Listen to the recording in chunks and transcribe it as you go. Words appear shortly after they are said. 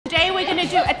gonna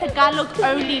do a Tagalog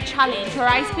only challenge where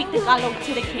I speak Tagalog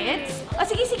to the kids. Oh,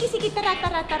 sige,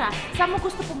 tara. Saan mo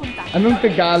gusto pumunta? Anong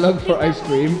Tagalog for ice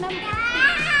cream?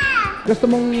 Gusto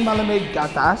mong malamig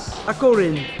gatas? Ako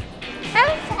rin.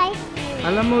 Ice cream.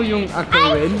 Alam mo yung ako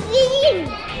rin?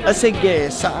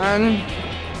 Sige, saan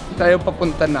tayo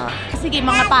papunta na? Sige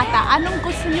mga bata, anong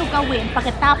gusto nyo gawin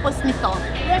pagkatapos nito?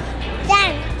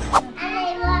 Dance.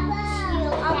 I want you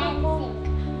dancing.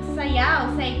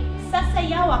 Sayaw. Say,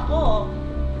 sasayaw ako.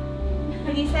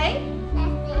 Can you say?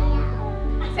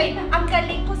 Say, ang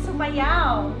galing ko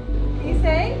sumayaw. Can you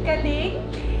say? Galing?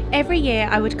 Every year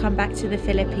I would come back to the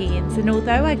Philippines, and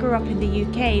although I grew up in the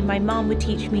UK, my mom would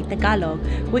teach me Tagalog,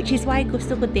 which is why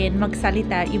gusto ko din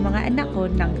magsalita yung mga anak ko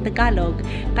ng Tagalog.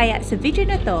 Kaya sa video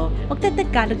na to,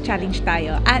 magta-Tagalog challenge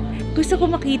tayo at gusto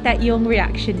ko makita yung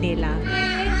reaction nila.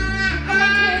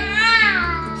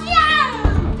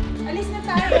 Alis na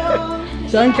tayo!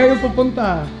 Saan kayo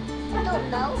pupunta? I don't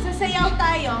know. Sasayaw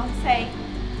tayo. Say.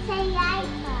 Sayaw.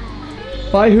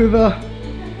 Bye, Hoover.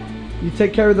 You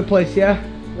take care of the place, yeah?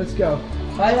 Let's go.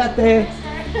 Bye, ate.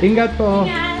 Ingat po.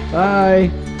 Bye.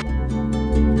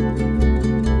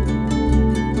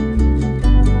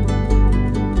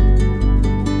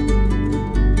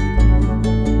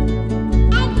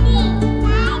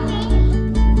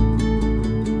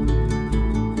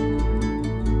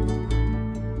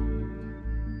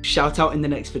 Shout out in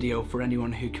the next video for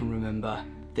anyone who can remember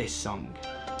this song.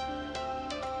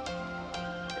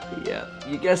 Yeah,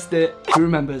 you guessed it. Who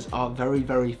remembers our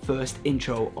very first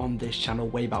intro on this channel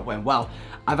way back when? Well,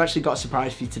 I've actually got a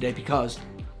surprise for you today because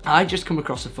I just come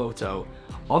across a photo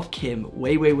of Kim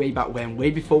way back when,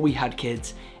 way before we had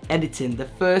kids, editing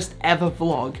the first ever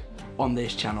vlog on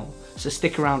this channel. So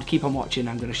stick around, keep on watching,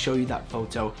 I'm going to show you that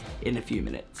photo in a few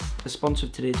minutes. The sponsor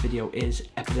of today's video is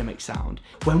Epidemic Sound.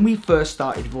 When we first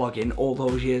started vlogging all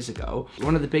those years ago,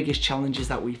 one of the biggest challenges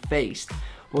that we faced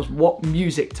was what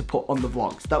music to put on the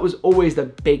vlogs. That was always the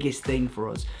biggest thing for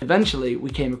us. Eventually, we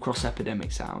came across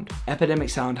Epidemic Sound. Epidemic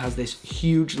Sound has this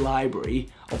huge library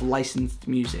of licensed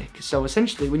music. So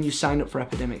essentially, when you sign up for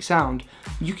Epidemic Sound,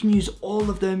 you can use all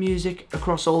of their music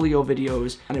across all of your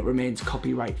videos and it remains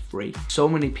copyright free. So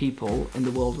many people in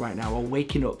the world right now are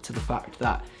waking up to the fact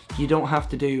that you don't have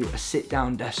to do a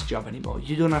sit-down desk job anymore.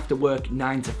 You don't have to work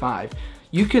 9 to 5.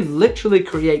 You can literally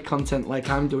create content like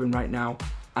I'm doing right now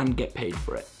and get paid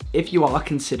for it. If you are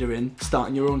considering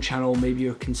starting your own channel, maybe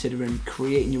you're considering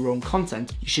creating your own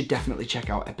content, you should definitely check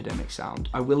out Epidemic Sound.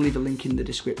 I will leave a link in the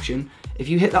description. If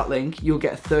you hit that link, you'll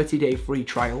get a 30-day free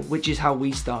trial, which is how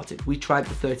we started. We tried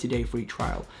the 30-day free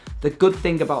trial. The good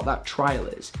thing about that trial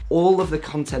is all of the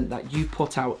content that you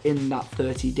put out in that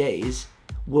 30 days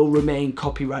will remain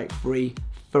copyright free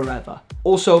forever.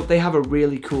 Also, they have a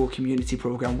really cool community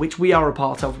program, which we are a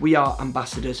part of. We are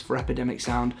ambassadors for Epidemic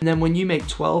Sound. And then when you make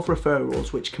 12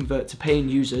 referrals, which convert to paying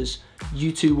users,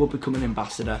 you too will become an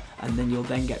ambassador, and then you'll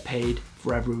then get paid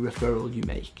for every referral you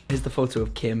make. Here's the photo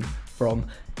of Kim from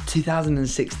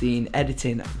 2016,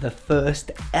 editing the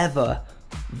first ever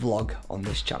vlog on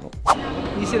this channel.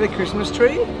 You see the Christmas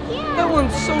tree? Yeah. That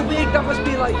one's so big, that must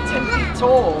be like 10 feet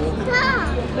tall.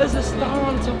 Stop. There's a star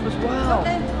on top as well.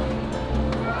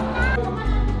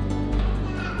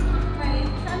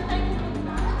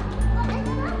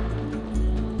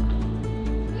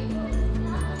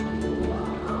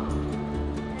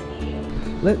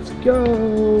 Let's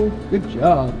go. Good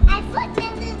job. I thought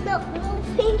this is not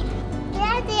moving.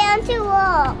 Yeah, they want to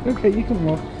walk. Okay, you can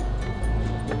walk.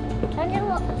 I want to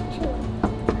walk too.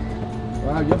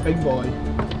 Wow, you're a big boy.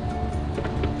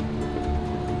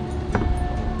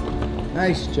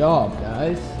 Nice job,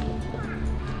 guys.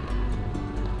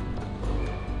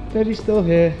 Daddy's still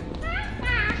here.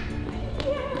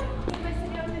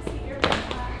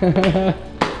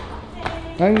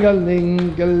 Ang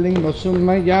galing mo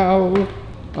sumayaw.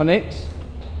 Onyx,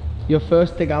 your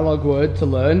first Tagalog word to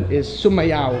learn is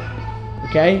sumayaw.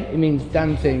 Okay? It means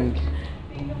dancing.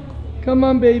 Come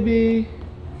on, baby.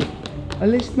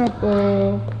 Alis na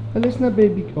po. Alis na,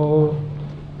 baby ko.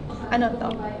 Ano to?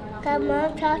 Come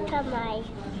on, tatamay.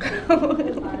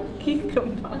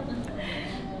 Cucumber.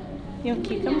 Yung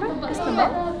cucumber? Gusto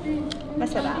mo?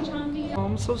 Masarap. Oh,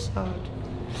 I'm so sad.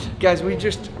 Guys, we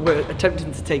just were attempting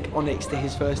to take Onyx to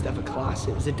his first ever class.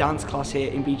 It was a dance class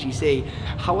here in BGC.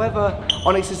 However,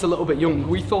 Onyx is a little bit young.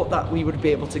 We thought that we would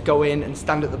be able to go in and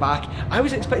stand at the back. I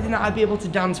was expecting that I'd be able to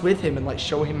dance with him and like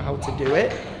show him how to do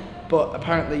it. But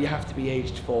apparently you have to be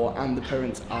aged 4 and the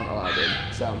parents aren't allowed in.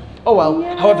 So, oh well.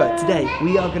 Yeah. However, today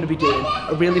we are going to be doing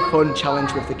a really fun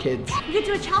challenge with the kids. We're gonna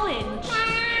do a challenge.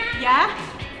 Yeah?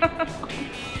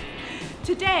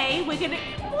 Today we're gonna...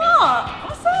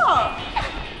 What? What's up?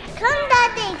 Come,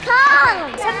 Daddy, come!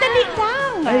 Sandali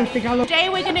lang. Ay, Tagalog. Today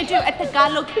we're gonna do a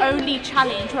Tagalog only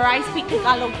challenge where I speak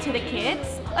Tagalog to the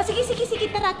kids. Oh, sige,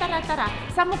 tara.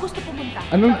 Saan mo gusto pumunta?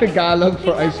 Anong Tagalog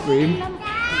for ice cream?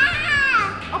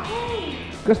 Okay.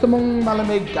 Gusto mong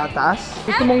malamig gatas?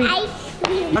 Gusto mong... Ice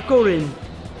cream. Ako rin.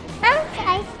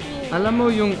 Ice cream. Alam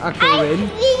mo yung ako rin?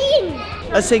 Cream.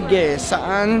 Sige,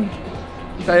 saan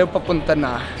tayo papunta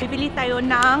na? Bibili tayo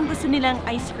ng gusto nilang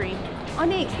ice cream.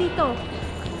 Onyx, dito.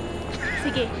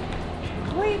 Sige.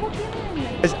 Hoy, wag yan.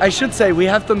 I should say we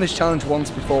have done this challenge once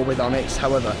before with Onyx,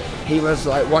 however, he was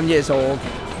like 1 year old.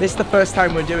 This is the first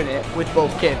time we're doing it with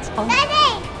both kids.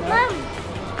 Daddy! Mom!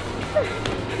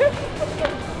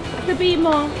 Sabihin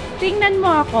mo, tingnan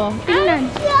mo ako. Tingnan.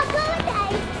 Chocolate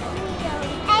ice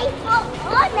cream. I for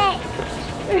Onyx.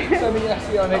 Sabi niya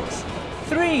si Onyx,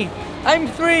 3! I'm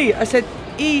 3! I said,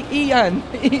 Ian.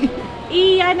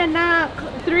 Iyan, anak.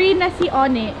 3 na si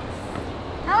Onyx.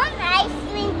 I want ice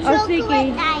cream. Oh, sige.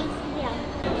 Chocolate ice cream.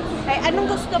 Ay, anong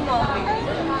gusto mo?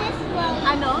 This one.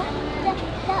 Ano?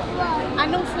 That one.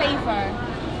 Anong flavor?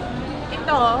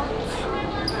 Ito.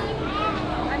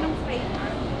 Anong flavor?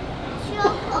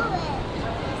 Chocolate.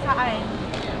 Saan?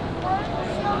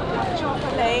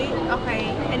 Chocolate. Okay.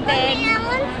 And then, I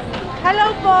want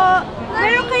hello po.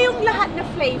 Meron kayong lahat na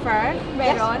flavor?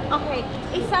 Meron? Okay.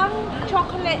 Isang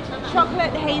chocolate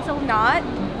hazelnut.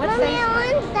 What's Mommy, I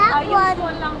want that Ayun one. po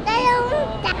lang. I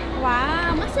want that.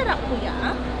 Wow, masarap po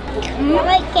yan. I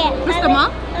like it. Gusto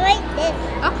mo? I like this.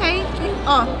 Okay.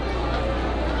 Oh.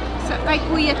 So, kay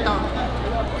kuya to.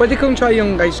 Pwede kong try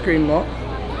yung ice cream mo?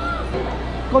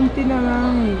 Konti na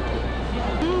lang.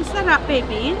 Sarap,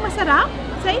 baby. Masarap?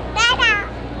 Say, Dada.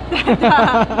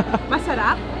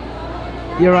 masarap?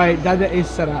 You're right, Dada is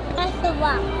sarap. That's the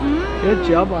one. Good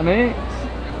job, Onyx.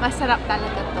 Masarap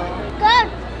talaga to. Good.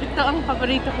 Ito ang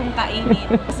paborito kong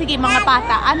kainin. Sige mga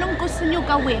bata, anong gusto nyo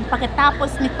gawin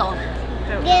pagkatapos nito?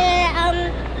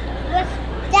 Let's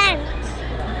dance.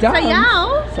 Dance. Sayaw?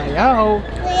 Sayaw.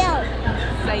 Leo.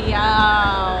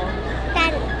 Sayaw.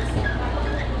 Dance.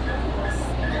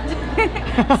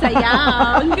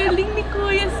 Sayaw. Ang galing ni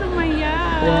Kuya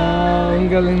sumayaw. Wow, ang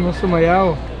galing mo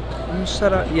sumayaw. Ang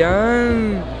sarap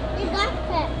yan. You got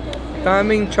it.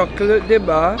 Daming chocolate, di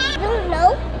ba? I don't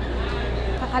know.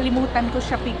 Kakalimutan ko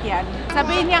siya bigyan.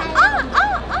 Sabihin niya,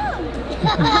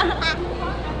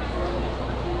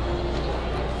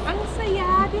 Ang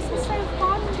saya. This is so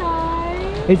fun,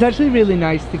 guys. It's actually really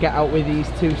nice to get out with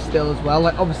these two still as well.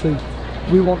 Like obviously,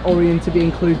 we want Orion to be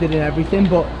included in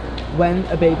everything, but when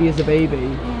a baby is a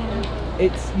baby,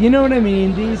 it's, you know what I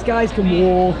mean? These guys can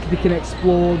walk, they can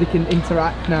explore, they can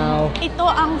interact now. Ito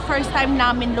ang first time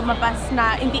namin lumabas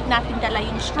na hindi natin dala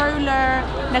yung stroller,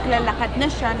 naglalakad na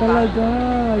siya. Talaga,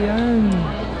 yan.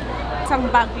 Isang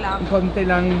bag lang. Konti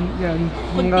lang yan.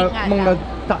 Kunti nga Mga lang.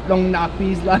 tatlong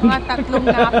nappies lang. Mga tatlong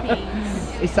nappies.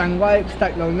 Isang wipes,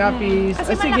 tatlong nappies.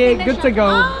 Kasi Sige, malaki na good siya. to go.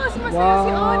 Oh, sumasaya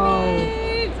si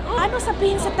Onyx. Oh, ano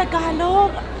sabihin sa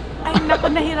Tagalog? Ay, naku,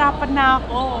 nahirapan na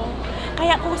ako.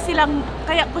 Kaya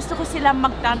gusto ko silang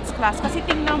mag-dance class. Kasi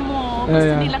tingnan mo,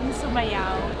 gusto nilang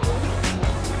sumayaw.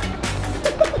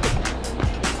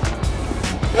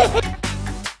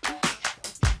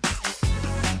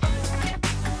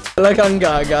 Talagang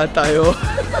gaga tayo.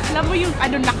 Alam mo yung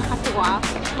ano nakakatuwa?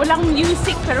 Walang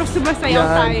music pero sumasayaw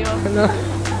tayo. Ano?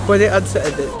 Pwede add sa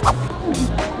edit.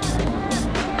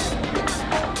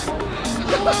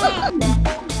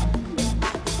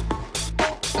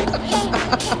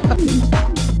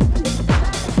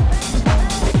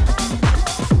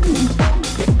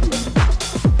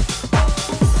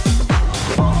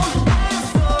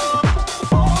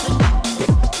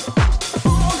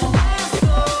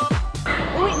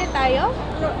 Uwi na tayo?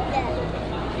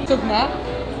 Busog na?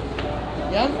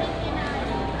 Yan?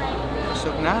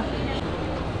 Busog na?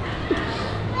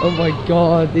 Oh my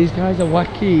god, these guys are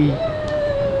wacky.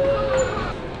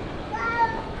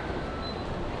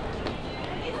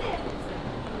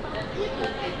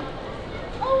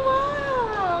 Oh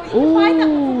wow! You buy that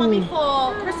for mommy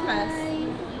for Christmas.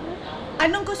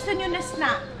 Anong gusto nyo na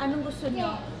snack? Anong gusto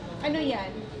nyo? Ano yan?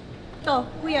 Ito,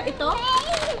 kuya, ito?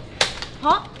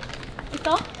 Ha?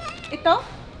 Ito? Ito?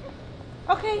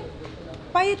 Okay.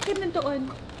 Bayad ka na doon.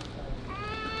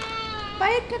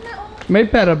 Bayad ka na, oh. May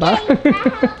pera ba?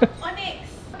 Onyx,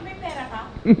 may pera ka?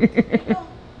 Ito.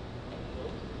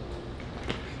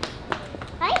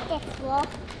 I this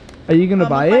one. Are you gonna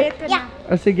buy Magbayad it? ka na.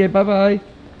 Sige, bye-bye.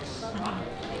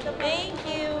 Thank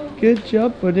you. Good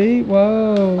job, buddy.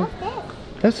 Wow. What's this?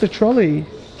 That's a trolley.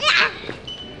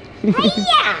 Yeah.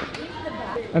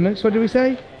 And next, what do we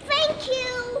say? Thank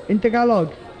you. In Tagalog.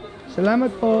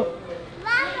 Salamat po.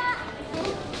 Mama.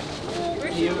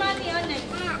 You money, Onyx?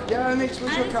 Yeah, Onyx,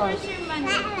 where's your card? Where's your money?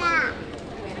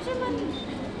 Where's your money?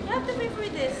 You have to pay for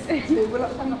this. Hey, wala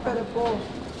kang pera po.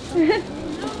 Wala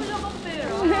kang pera.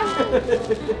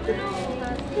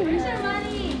 Where's your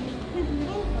money?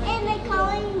 In the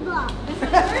coin box.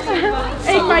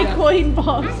 In my coin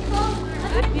box.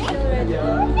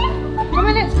 Come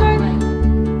on, let's go.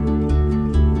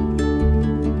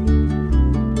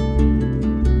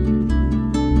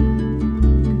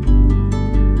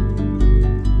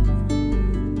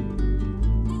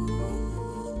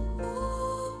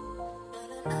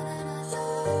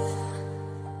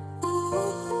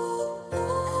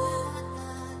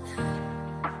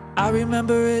 I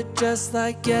remember it just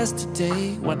like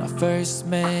yesterday when I first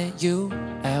met you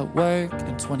at work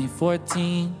in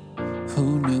 2014.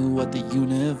 Who knew what the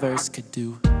universe could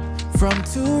do? From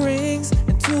 2 rings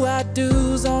and 2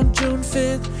 I-dos on June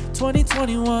 5th,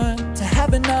 2021, to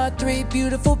having our 3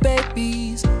 beautiful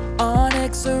babies,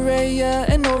 Onyx, Araya,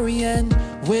 and Orient.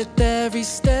 With every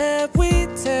step we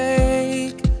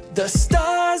take, the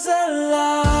stars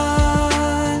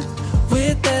align.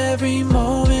 With every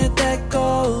moment that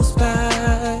goes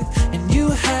by, and you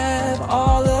have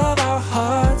all of our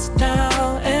hearts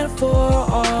now and for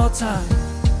all time.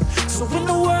 So in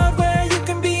the world where